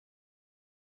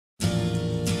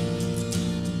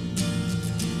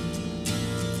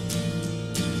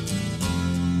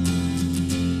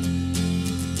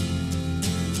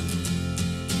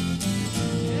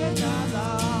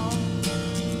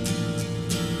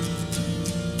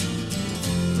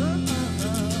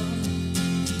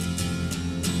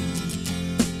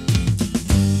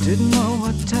Didn't know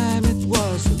what time it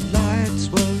was, the lights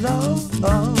were low.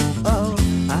 Oh, oh.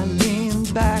 I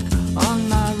leaned back on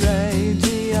my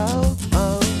radio.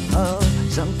 Oh, oh.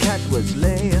 Some cat was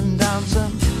laying down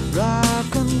some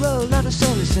rock and roll, that is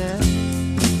all he said.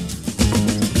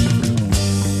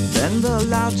 Then the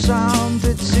loud sound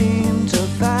it seemed to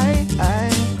fade,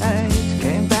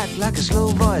 came back like a slow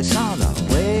voice on a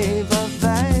wave of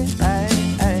fate.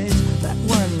 That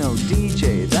weren't no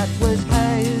DJ, that was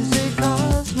hazy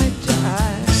cosmic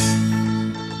jive.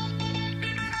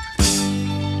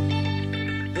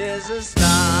 There's a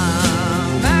starman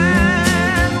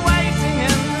waiting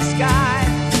in the sky.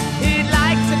 He'd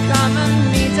like to come and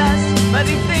meet us, but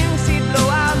he thinks he'd blow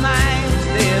our minds.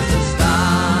 There's a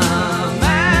starman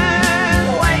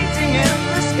waiting in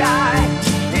the sky.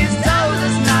 He's told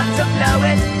us not to blow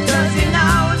it, 'cause he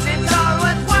knows it's all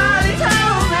worthwhile. He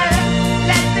told me,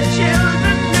 let the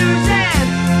children lose it,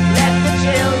 let the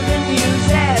children use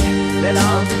it, let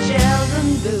all the children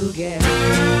boogie.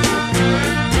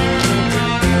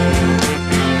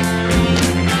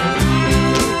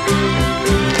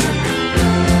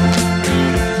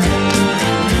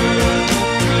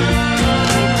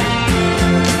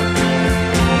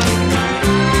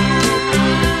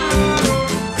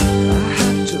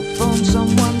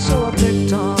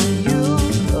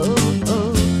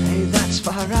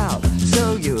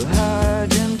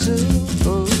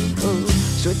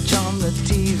 Switch on the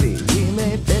TV, we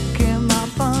may pick him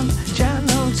up on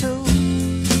channel 2.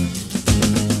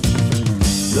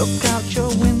 Look out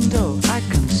your window, I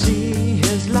can see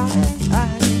his light.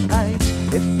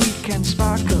 If we can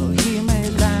sparkle, he may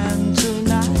land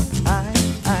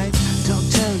tonight. Don't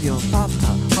tell your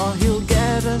papa, or he'll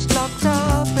get us locked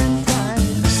up in fright.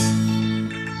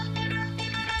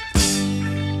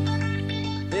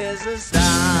 There's a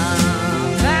star